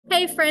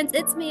Hey friends,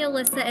 it's me,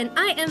 Alyssa, and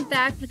I am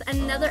back with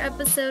another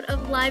episode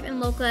of Live in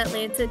Local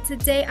Atlanta.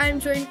 Today I'm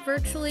joined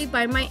virtually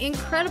by my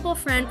incredible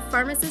friend,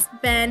 pharmacist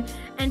Ben,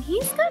 and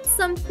he's got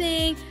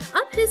something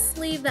up his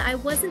sleeve that I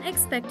wasn't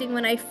expecting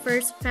when I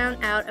first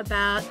found out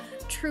about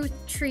Truth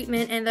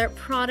Treatment and their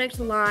product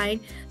line.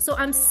 So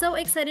I'm so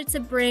excited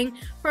to bring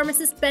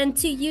pharmacist Ben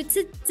to you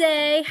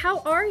today. How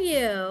are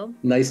you?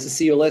 Nice to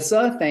see you,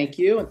 Alyssa. Thank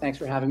you, and thanks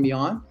for having me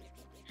on.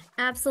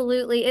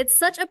 Absolutely. It's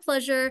such a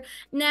pleasure.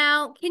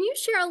 Now, can you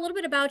share a little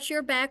bit about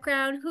your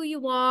background, who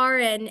you are,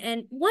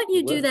 and what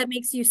you do Well, that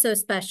makes you so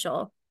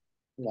special?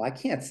 I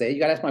can't say. You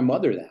got to ask my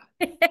mother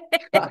that.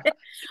 I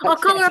I'll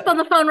call her can't up on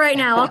say. the phone right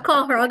now. I'll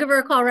call her. I'll give her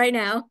a call right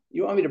now.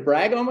 You want me to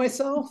brag on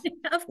myself?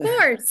 Of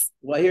course.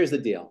 Well, here's the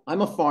deal. I'm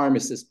a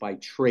pharmacist by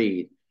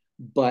trade,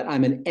 but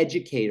I'm an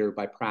educator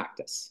by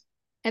practice.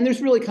 And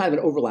there's really kind of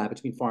an overlap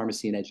between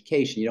pharmacy and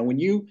education. When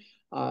you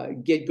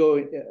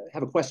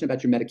have a question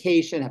about your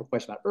medication, have a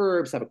question about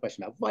herbs, have a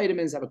question about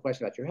vitamins, have a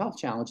question about your health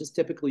challenges,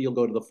 typically you'll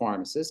go to the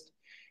pharmacist.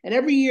 And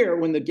every year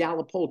when the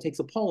Gallup poll takes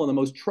a poll on the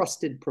most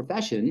trusted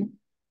profession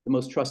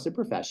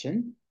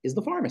is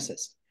the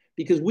pharmacist,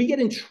 because we get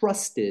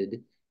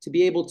entrusted to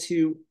be able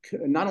to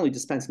not only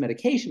dispense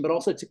medication, but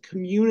also to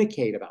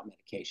communicate about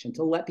medication,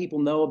 to let people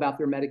know about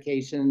their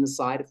medication, the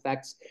side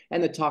effects,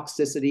 and the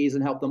toxicities,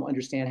 and help them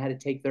understand how to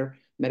take their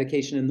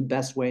medication in the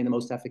best way, in the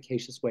most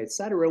efficacious way, et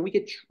cetera. We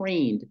get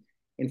trained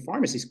in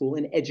pharmacy school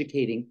in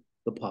educating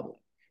the public.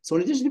 So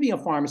in addition to being a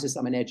pharmacist,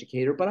 I'm an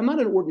educator, but I'm not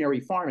an ordinary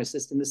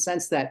pharmacist in the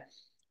sense that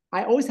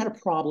I always had a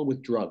problem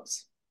with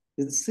drugs.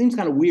 It seems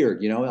kind of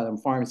weird, I'm a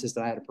pharmacist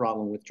and I had a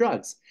problem with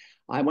drugs.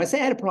 When I say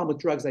I had a problem with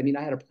drugs, I mean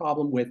I had a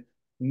problem with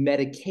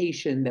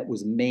medication that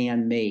was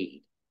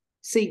man-made.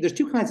 See, there's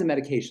two kinds of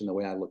medication the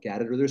way I look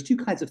at it, or there's two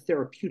kinds of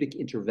therapeutic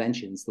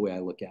interventions the way I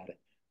look at it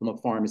from a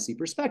pharmacy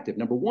perspective.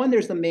 Number one,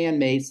 there's the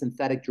man-made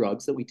synthetic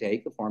drugs that we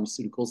take, the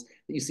pharmaceuticals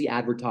that you see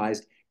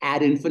advertised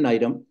ad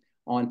infinitum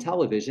on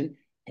television.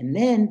 And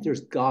then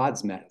there's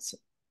God's medicine,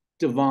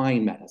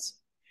 divine medicine.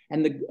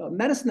 And the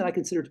medicine that I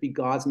consider to be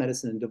God's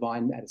medicine and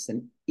divine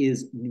medicine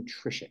is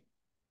nutrition,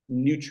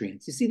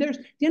 nutrients. You see, at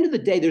the end of the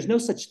day, there's no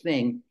such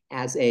thing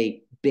as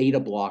a beta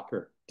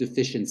blocker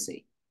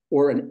deficiency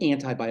or an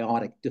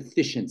antibiotic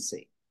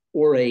deficiency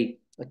or a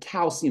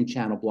calcium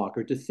channel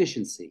blocker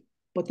deficiency.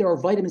 But there are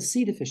vitamin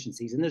C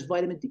deficiencies, and there's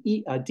vitamin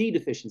D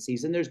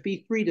deficiencies, and there's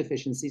B3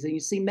 deficiencies. And you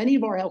see many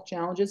of our health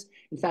challenges.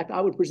 In fact, I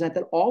would present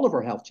that all of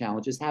our health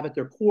challenges have at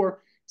their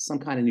core some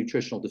kind of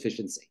nutritional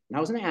deficiency. And I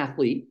was an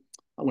athlete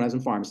when I was in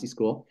pharmacy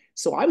school.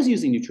 So I was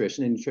using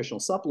nutrition and nutritional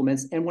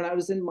supplements. And when I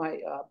was in my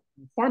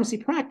pharmacy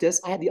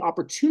practice, I had the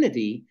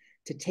opportunity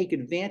to take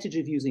advantage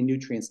of using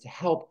nutrients to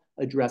help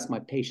address my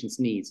patients'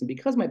 needs. And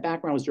because my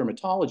background was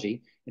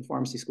dermatology, in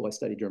pharmacy school I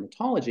studied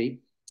dermatology,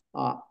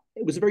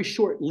 it was a very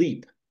short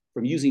leap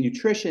from using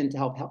nutrition to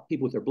help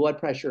people with their blood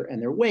pressure and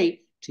their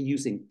weight to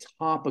using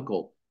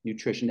topical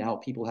nutrition to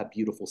help people have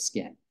beautiful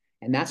skin.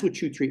 And that's what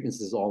Truth Treatments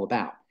is all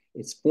about.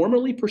 It's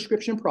formerly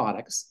prescription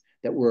products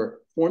that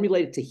were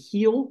formulated to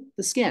heal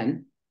the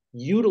skin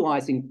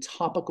utilizing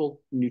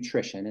topical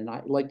nutrition. And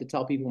I like to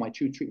tell people my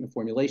Truth Treatment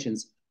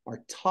formulations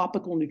are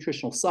topical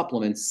nutritional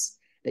supplements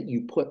that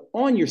you put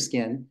on your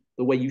skin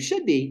the way you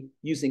should be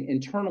using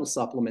internal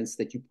supplements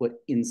that you put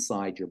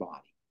inside your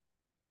body.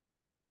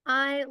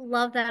 I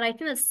love that. I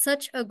think that's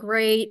such a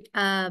great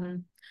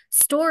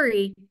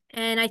story,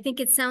 and I think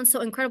it sounds so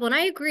incredible. And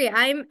I agree.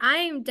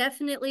 I'm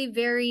definitely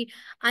very,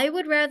 I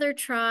would rather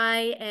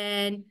try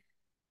and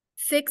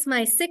fix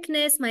my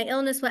sickness, my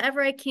illness,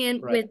 whatever I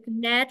can Right, with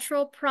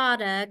natural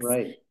products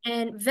right,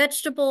 and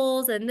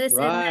vegetables and this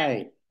and that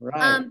right,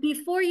 right.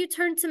 before you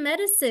turn to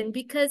medicine,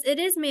 because it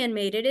is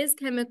man-made, it is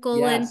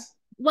chemical, and Yes.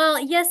 well,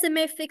 yes, it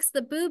may fix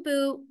the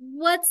boo-boo.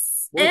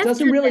 What's Well, it after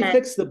doesn't really that?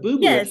 fix the boo-boo.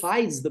 It Yes,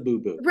 hides the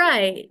boo-boo.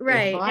 right, It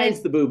right. And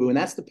hides the boo-boo, and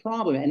that's the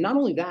problem. And not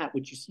only that,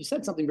 which you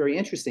said something very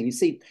interesting. You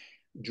see,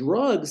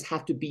 drugs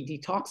have to be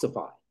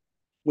detoxified.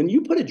 When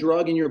you put a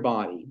drug in your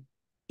body,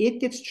 it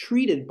gets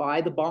treated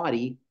by the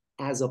body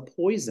as a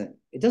poison.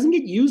 It doesn't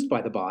get used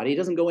by the body. It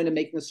doesn't go into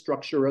making the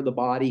structure of the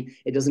body.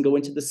 It doesn't go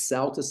into the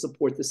cell to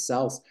support the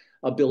cell's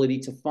ability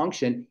to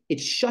function. It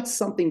shuts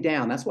something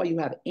down. That's why you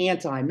have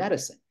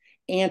anti-medicine,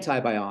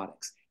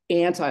 antibiotics,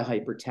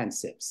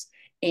 antihypertensives,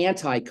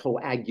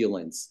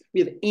 anticoagulants. We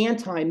have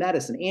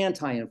anti-medicine,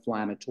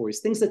 anti-inflammatories,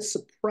 things that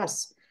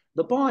suppress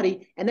the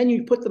body. And then when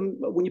you put them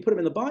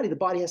in the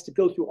body has to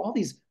go through all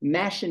these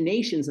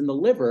machinations in the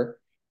liver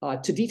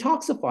to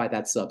detoxify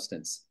that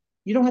substance.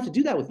 You don't have to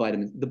do that with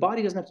vitamins. The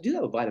body doesn't have to do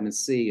that with vitamin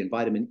C and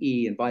vitamin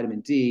E and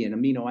vitamin D and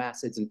amino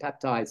acids and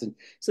peptides. And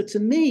so to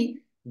me,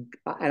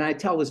 and I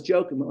tell this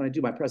joke when I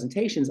do my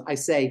presentations, I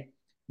say,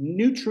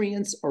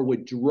 nutrients are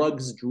what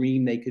drugs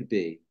dream they could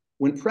be.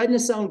 When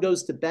prednisone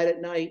goes to bed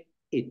at night,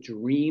 it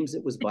dreams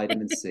it was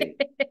vitamin C.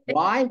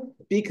 Why?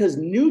 Because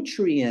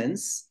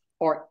nutrients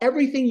are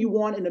everything you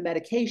want in a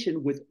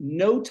medication with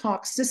no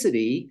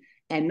toxicity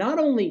and not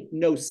only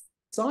no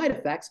side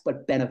effects,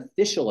 but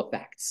beneficial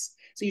effects.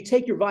 So you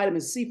take your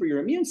vitamin C for your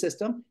immune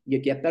system, you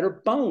get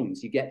better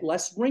bones, you get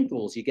less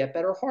wrinkles, you get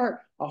better heart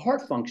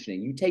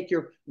functioning. You take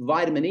your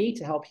vitamin E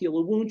to help heal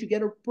a wound, you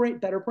get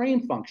better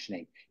brain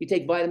functioning. You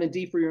take vitamin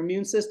D for your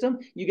immune system,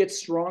 you get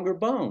stronger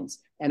bones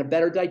and a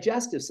better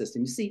digestive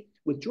system. You see,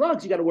 with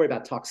drugs, you got to worry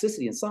about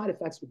toxicity and side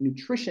effects. With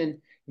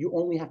nutrition, you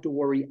only have to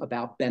worry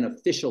about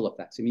beneficial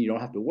effects. I mean, you don't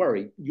have to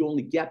worry, you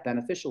only get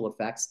beneficial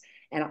effects.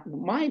 And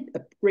my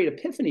great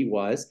epiphany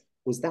was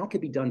that could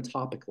be done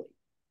topically.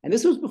 And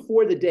this was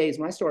before the days,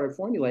 when I started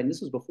formulating,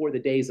 this was before the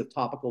days of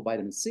topical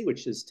vitamin C,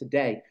 which is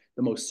today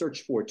the most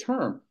searched for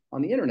term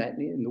on the internet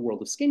in the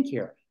world of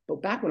skincare.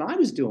 But back when I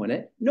was doing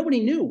it, nobody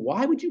knew.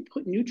 Why would you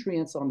put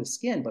nutrients on the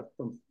skin? But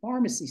from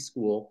pharmacy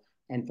school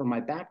and from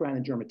my background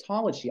in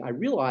dermatology, I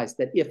realized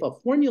that if a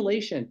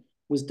formulation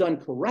was done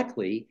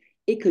correctly,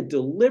 it could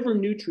deliver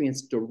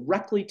nutrients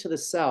directly to the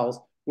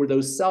cells, where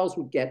those cells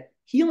would get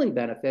healing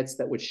benefits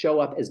that would show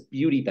up as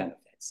beauty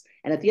benefits.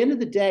 And at the end of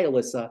the day,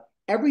 Alyssa,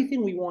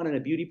 everything we want in a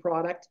beauty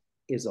product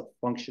is a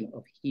function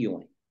of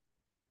healing,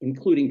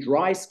 including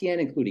dry skin,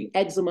 including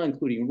eczema,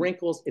 including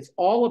wrinkles. It's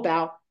all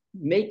about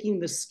making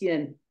the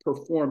skin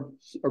perform,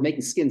 or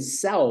making skin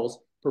cells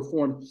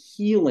perform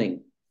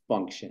healing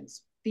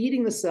functions,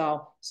 feeding the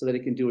cell so that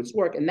it can do its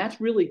work. And that's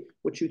really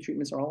what Truth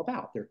Treatments are all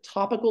about. They're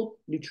topical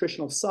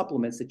nutritional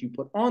supplements that you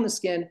put on the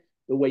skin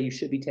the way you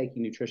should be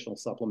taking nutritional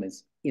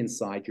supplements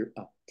inside your,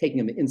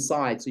 taking them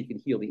inside so you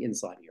can heal the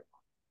inside of your body.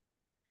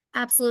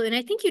 Absolutely. And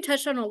I think you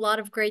touched on a lot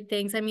of great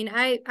things. I mean,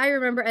 I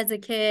remember as a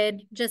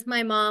kid, just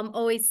my mom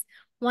always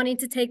wanting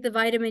to take the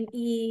vitamin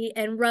E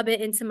and rub it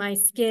into my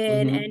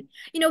skin.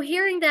 And,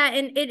 hearing that,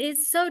 and it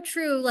is so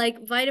true,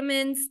 like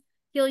vitamins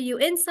heal you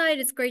inside.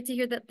 It's great to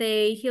hear that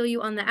they heal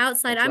you on the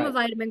outside. That's I'm right. a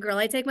vitamin girl.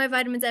 I take my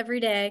vitamins every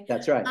day.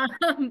 That's right.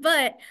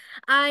 But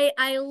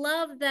I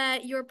love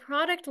that your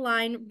product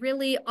line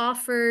really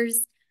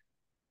offers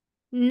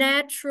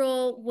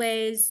natural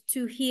ways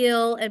to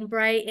heal and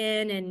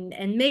brighten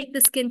and make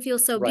the skin feel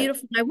so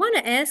beautiful. I want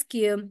to ask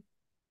you,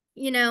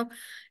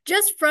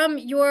 just from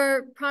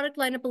your product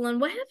lineup alone,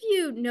 what have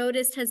you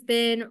noticed has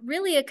been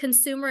really a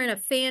consumer and a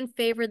fan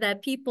favorite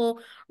that people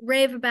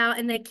rave about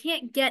and they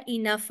can't get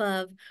enough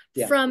of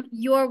from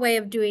your way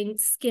of doing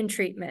skin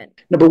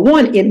treatment? Number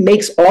one, it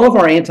makes all of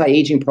our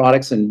anti-aging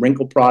products and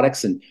wrinkle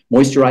products and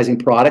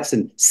moisturizing products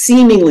and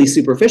seemingly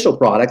superficial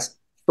products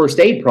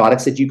first aid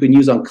products that you can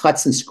use on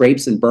cuts and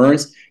scrapes and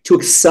burns to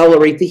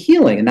accelerate the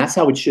healing. And that's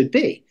how it should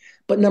be.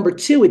 But number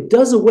two, it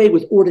does away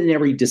with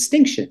ordinary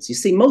distinctions. You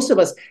see, most of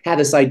us have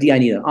this idea, I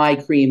need an eye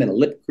cream and a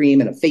lip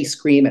cream and a face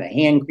cream and a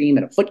hand cream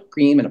and a foot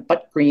cream and a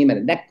butt cream and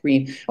a neck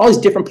cream, all these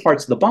different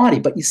parts of the body.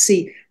 But you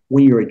see,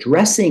 when you're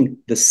addressing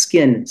the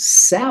skin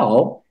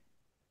cell,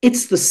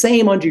 it's the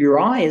same under your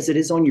eye as it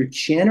is on your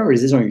chin or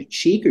as it is on your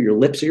cheek or your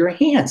lips or your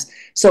hands.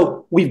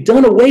 So we've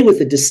done away with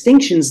the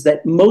distinctions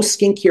that most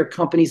skincare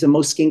companies and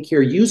most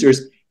skincare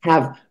users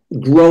have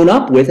grown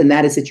up with, and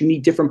that is that you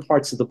need different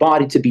parts of the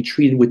body to be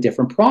treated with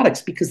different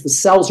products because the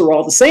cells are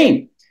all the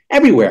same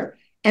everywhere.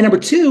 And number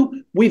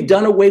two, we've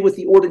done away with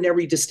the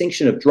ordinary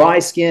distinction of dry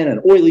skin and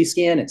oily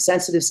skin and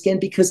sensitive skin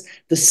because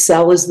the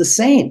cell is the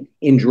same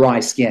in dry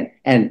skin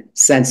and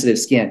sensitive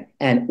skin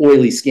and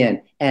oily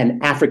skin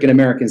and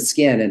African-American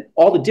skin and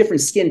all the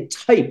different skin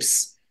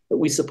types that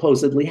we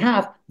supposedly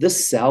have. The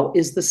cell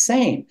is the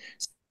same.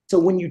 So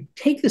when you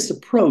take this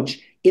approach,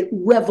 it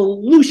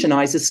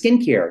revolutionizes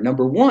skincare.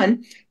 Number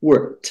one,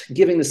 we're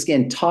giving the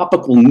skin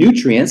topical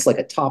nutrients, like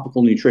a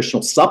topical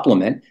nutritional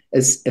supplement,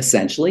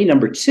 essentially.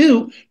 Number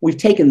two, we've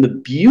taken the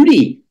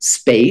beauty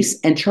space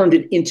and turned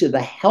it into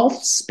the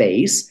health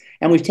space.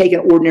 And we've taken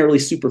ordinarily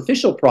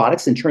superficial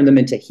products and turned them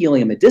into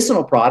healing and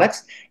medicinal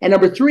products. And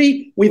number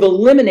three, we've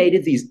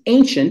eliminated these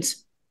ancient,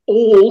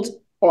 old,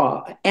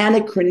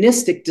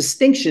 anachronistic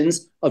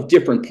distinctions of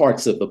different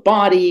parts of the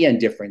body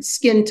and different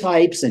skin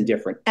types and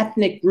different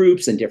ethnic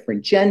groups and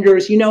different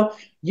genders.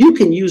 You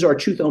can use our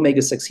Truth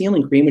Omega-6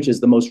 Healing Cream, which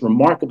is the most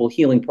remarkable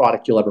healing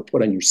product you'll ever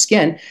put on your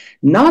skin,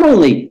 not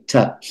only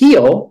to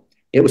heal,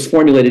 it was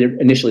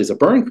formulated initially as a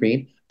burn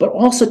cream, but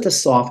also to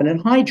soften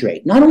and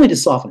hydrate. Not only to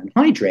soften and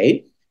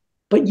hydrate,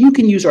 but you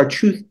can use our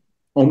Truth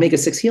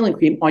Omega-6 Healing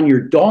Cream on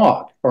your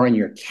dog or on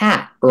your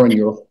cat or on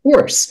your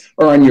horse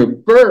or on your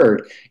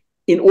bird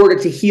in order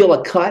to heal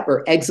a cut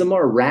or eczema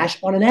or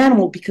rash on an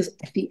animal, because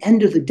at the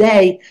end of the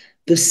day,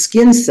 the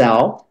skin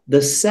cell,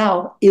 the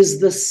cell is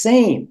the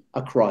same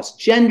across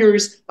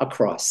genders,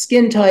 across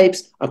skin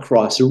types,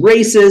 across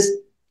races,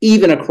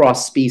 even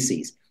across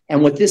species.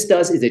 And what this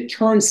does is it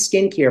turns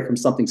skincare from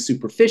something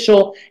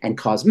superficial and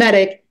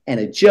cosmetic and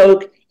a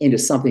joke into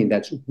something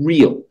that's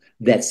real,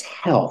 that's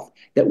health,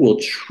 that will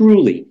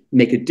truly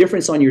make a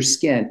difference on your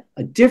skin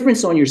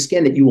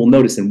that you will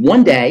notice in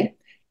one day,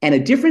 and a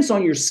difference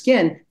on your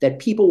skin that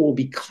people will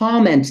be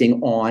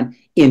commenting on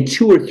in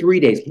 2 or 3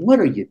 days. What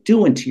are you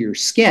doing to your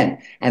skin?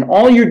 And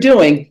all you're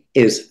doing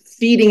is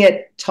feeding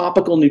it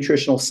topical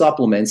nutritional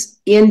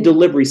supplements in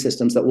delivery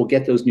systems that will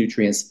get those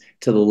nutrients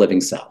to the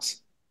living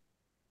cells.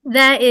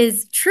 That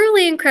is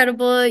truly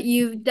incredible.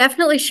 You've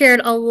definitely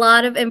shared a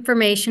lot of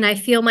information. I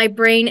feel my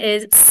brain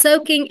is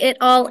soaking it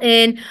all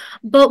in.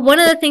 But one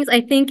of the things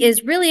I think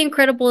is really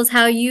incredible is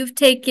how you've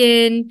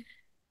taken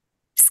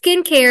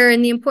skincare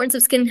and the importance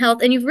of skin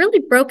health, and you've really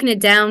broken it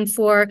down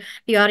for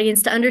the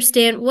audience to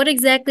understand what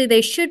exactly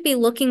they should be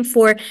looking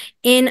for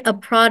in a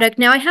product.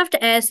 Now, I have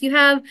to ask, you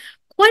have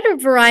quite a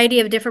variety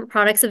of different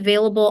products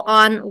available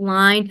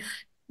online.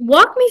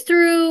 Walk me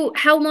through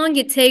how long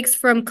it takes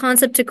from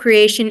concept to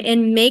creation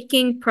in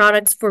making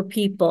products for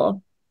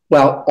people.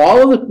 Well,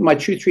 all of my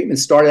truth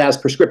treatments started out as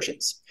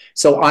prescriptions.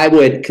 So I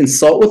would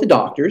consult with the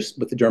doctors,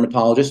 with the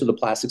dermatologists or the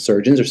plastic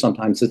surgeons, or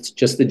sometimes it's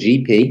just the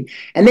GP,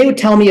 and they would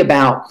tell me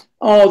about,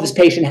 oh, this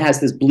patient has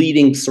this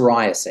bleeding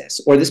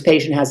psoriasis, or this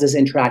patient has this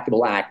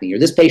intractable acne, or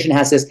this patient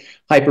has this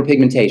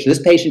hyperpigmentation.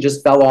 This patient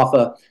just fell off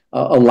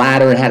a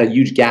ladder and had a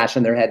huge gash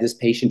on their head. This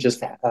patient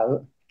just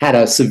had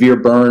a severe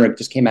burn or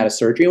just came out of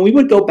surgery. And we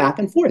would go back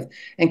and forth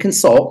and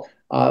consult.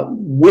 I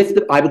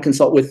would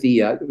consult with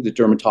the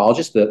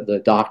dermatologist,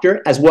 the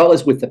doctor, as well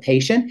as with the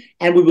patient,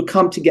 and we would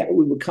come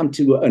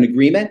to an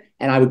agreement,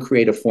 and I would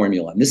create a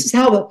formula. And this is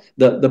how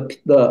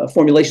the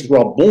formulations were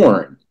all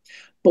born.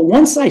 But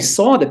once I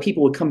saw that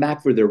people would come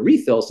back for their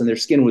refills and their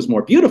skin was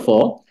more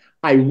beautiful,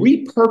 I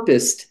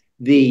repurposed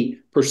the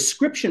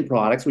prescription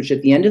products, which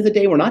at the end of the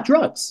day were not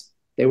drugs.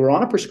 They were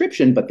on a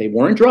prescription, but they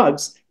weren't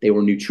drugs. They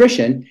were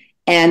nutrition,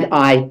 and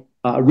I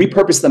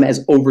repurposed them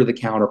as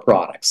over-the-counter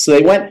products. So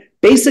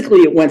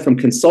it went from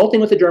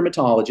consulting with a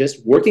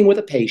dermatologist, working with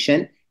a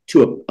patient,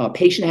 to a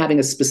patient having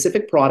a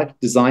specific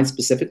product designed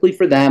specifically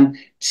for them,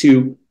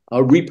 to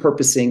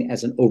repurposing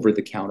as an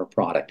over-the-counter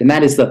product. And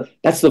that's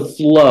the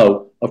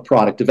flow of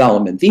product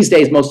development. These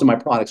days, most of my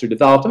products are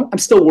developed. I'm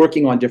still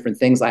working on different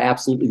things. I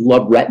absolutely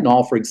love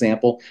retinol, for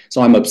example.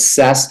 So I'm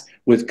obsessed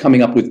with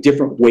coming up with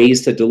different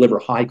ways to deliver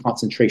high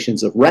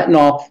concentrations of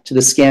retinol to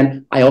the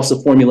skin. I also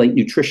formulate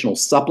nutritional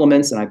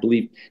supplements, and I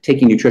believe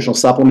taking nutritional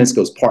supplements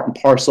goes part and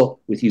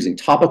parcel with using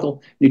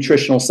topical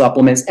nutritional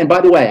supplements. And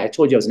by the way, I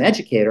told you I was an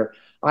educator.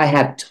 I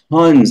have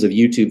tons of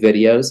YouTube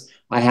videos.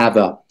 I have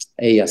a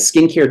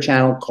skincare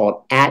channel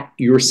called At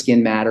Your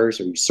Skin Matters,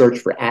 or you search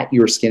for At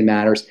Your Skin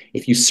Matters.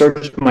 If you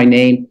search my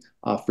name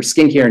for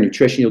skincare and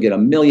nutrition, you'll get a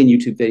million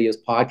YouTube videos,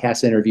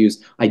 podcast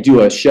interviews. I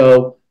do a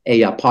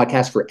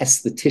podcast for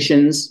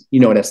estheticians. You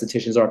know what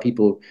estheticians are,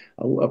 people,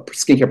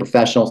 skincare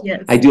professionals.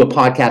 Yes. I do a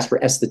podcast for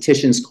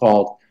estheticians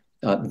called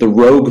The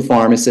Rogue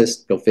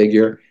Pharmacist, go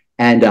figure.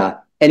 And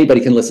anybody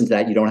can listen to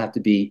that. You don't have to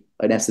be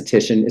an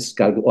esthetician. It's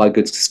got a lot of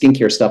good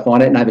skincare stuff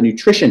on it. And I have a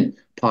nutrition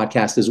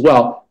podcast as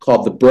well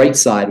called The Bright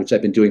Side, which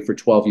I've been doing for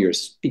 12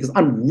 years, because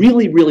I'm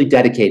really, really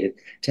dedicated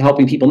to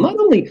helping people not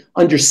only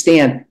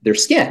understand their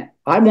skin.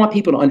 I want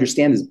people to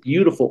understand this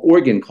beautiful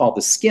organ called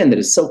the skin that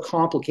is so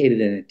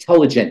complicated and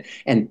intelligent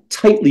and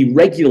tightly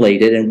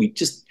regulated, and we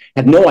just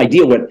have no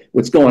idea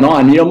what's going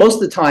on. You know, most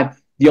of the time,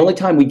 the only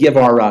time we give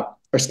our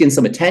skin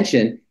some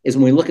attention is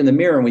when we look in the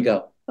mirror and we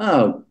go,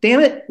 oh,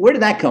 damn it, where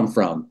did that come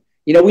from?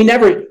 You know, we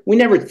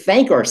never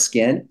thank our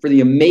skin for the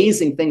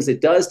amazing things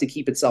it does to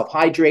keep itself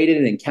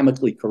hydrated and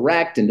chemically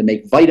correct, and to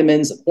make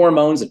vitamins and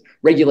hormones and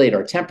regulate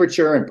our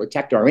temperature and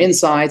protect our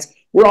insides.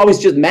 We're always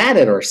just mad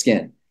at our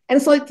skin. And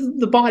it's like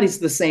the body's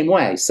the same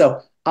way. So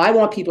I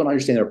want people to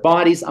understand their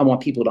bodies. I want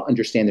people to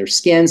understand their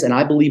skins. And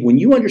I believe when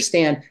you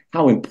understand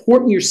how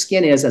important your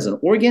skin is as an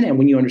organ, and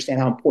when you understand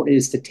how important it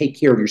is to take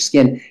care of your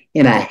skin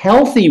in a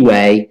healthy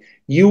way,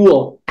 you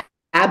will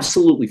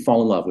absolutely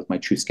fall in love with my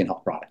True Skin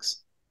Health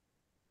products.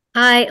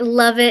 I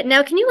love it.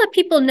 Now, can you let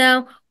people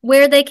know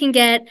where they can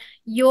get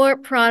your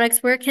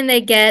products? Where can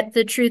they get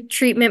the Truth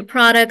Treatment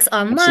products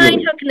online?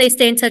 Absolutely. How can they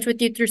stay in touch with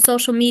you through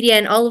social media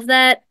and all of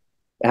that?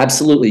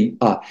 Absolutely.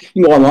 You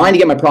can go online to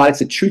get my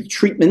products at Truth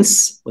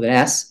Treatments with an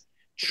S,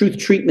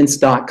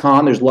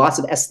 truthtreatments.com. There's lots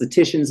of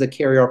estheticians that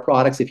carry our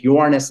products. If you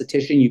are an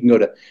esthetician, you can go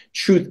to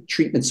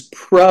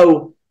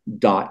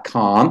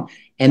truthtreatmentspro.com.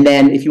 And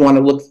then if you want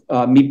to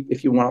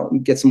if you want to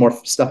get some more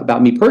stuff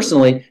about me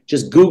personally,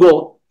 just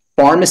Google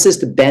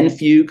pharmacist Ben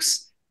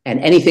Fuchs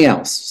and anything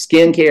else,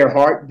 skincare,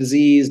 heart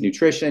disease,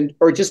 nutrition,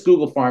 or just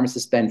Google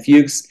pharmacist Ben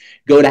Fuchs.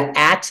 Go to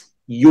At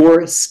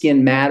Your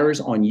Skin Matters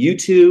on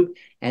YouTube.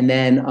 And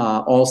then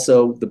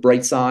also The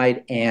Bright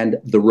Side and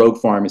The Rogue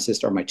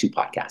Pharmacist are my two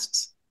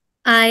podcasts.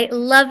 I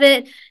love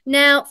it.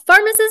 Now,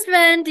 Pharmacist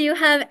Ben, do you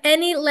have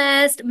any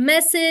last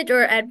message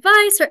or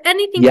advice or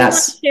anything you want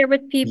to share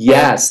with people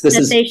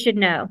that they should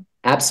know?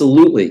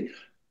 Absolutely.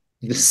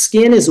 The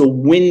skin is a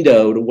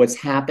window to what's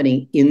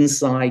happening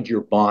inside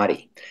your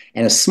body.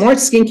 And a smart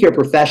skincare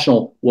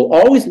professional will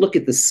always look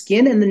at the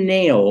skin and the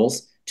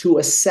nails to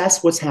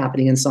assess what's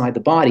happening inside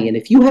the body. And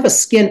if you have a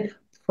skin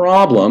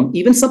problem,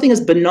 even something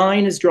as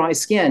benign as dry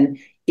skin,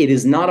 it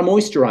is not a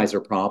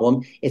moisturizer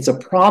problem. It's a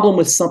problem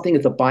with something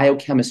at the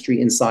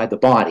biochemistry inside the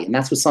body. And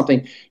that's with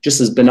something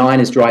just as benign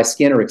as dry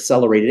skin or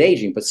accelerated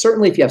aging. But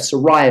certainly if you have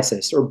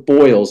psoriasis or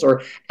boils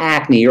or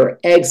acne or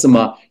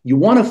eczema, you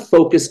want to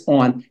focus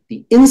on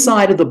the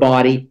inside of the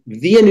body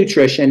via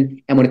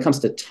nutrition. And when it comes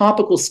to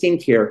topical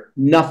skincare,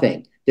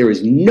 nothing There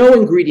is no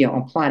ingredient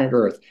on planet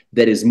Earth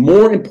that is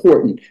more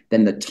important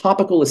than the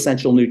topical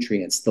essential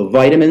nutrients, the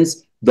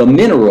vitamins, the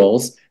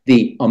minerals,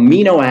 the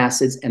amino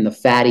acids, and the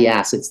fatty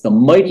acids, the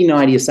mighty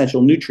 90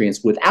 essential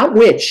nutrients, without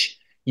which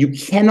you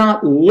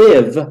cannot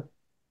live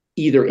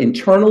either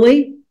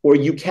internally or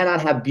you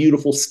cannot have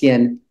beautiful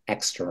skin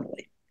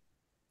externally.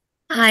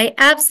 I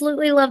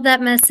absolutely love that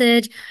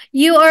message.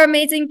 You are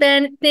amazing,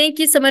 Ben. Thank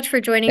you so much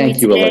for joining me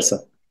today. Thank you,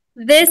 Alyssa.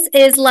 This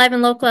is Live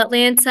and Local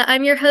Atlanta.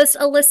 I'm your host,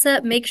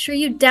 Alyssa. Make sure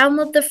you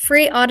download the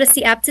free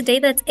Audacy app today.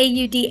 That's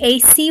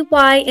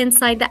AUDACY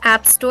inside the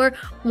App Store.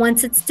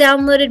 Once it's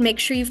downloaded, make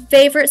sure you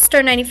favorite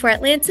Star 94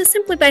 Atlanta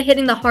simply by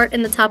hitting the heart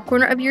in the top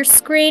corner of your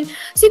screen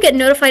so you get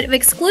notified of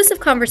exclusive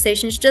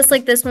conversations just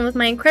like this one with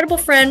my incredible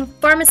friend,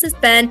 Pharmacist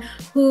Ben,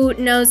 who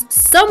knows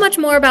so much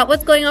more about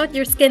what's going on with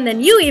your skin than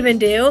you even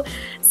do.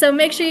 So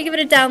make sure you give it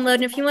a download.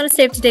 And if you want to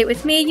stay up to date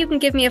with me, you can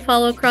give me a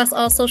follow across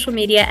all social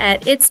media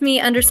at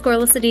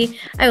itsme_Alyssa D.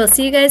 I will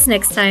see you guys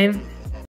next time.